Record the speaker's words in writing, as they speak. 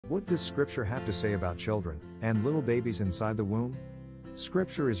What does Scripture have to say about children and little babies inside the womb?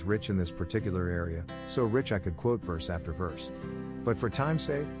 Scripture is rich in this particular area, so rich I could quote verse after verse. But for time's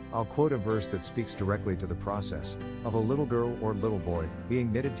sake, I'll quote a verse that speaks directly to the process of a little girl or little boy being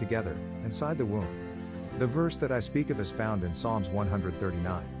knitted together inside the womb. The verse that I speak of is found in Psalms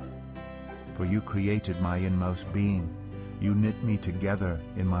 139. For you created my inmost being. You knit me together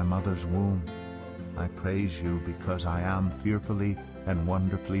in my mother's womb. I praise you because I am fearfully and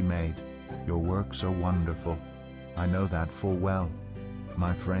wonderfully made. Your works are wonderful. I know that full well.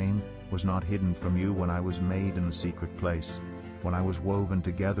 My frame was not hidden from you when I was made in the secret place, when I was woven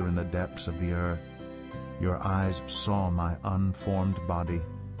together in the depths of the earth. Your eyes saw my unformed body.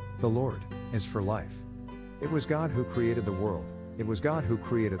 The Lord is for life. It was God who created the world. It was God who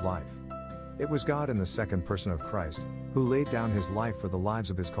created life. It was God in the second person of Christ, who laid down his life for the lives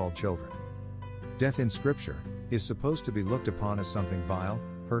of his called children. Death in Scripture is supposed to be looked upon as something vile,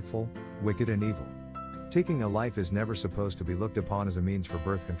 hurtful, wicked and evil. Taking a life is never supposed to be looked upon as a means for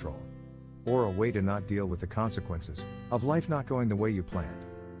birth control, or a way to not deal with the consequences of life not going the way you planned.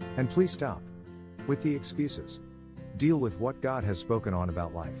 And please stop with the excuses. Deal with what God has spoken on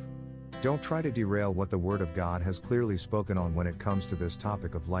about life. Don't try to derail what the Word of God has clearly spoken on when it comes to this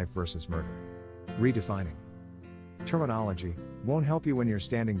topic of life versus murder. Redefining terminology won't help you when you're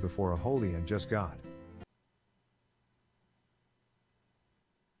standing before a holy and just God.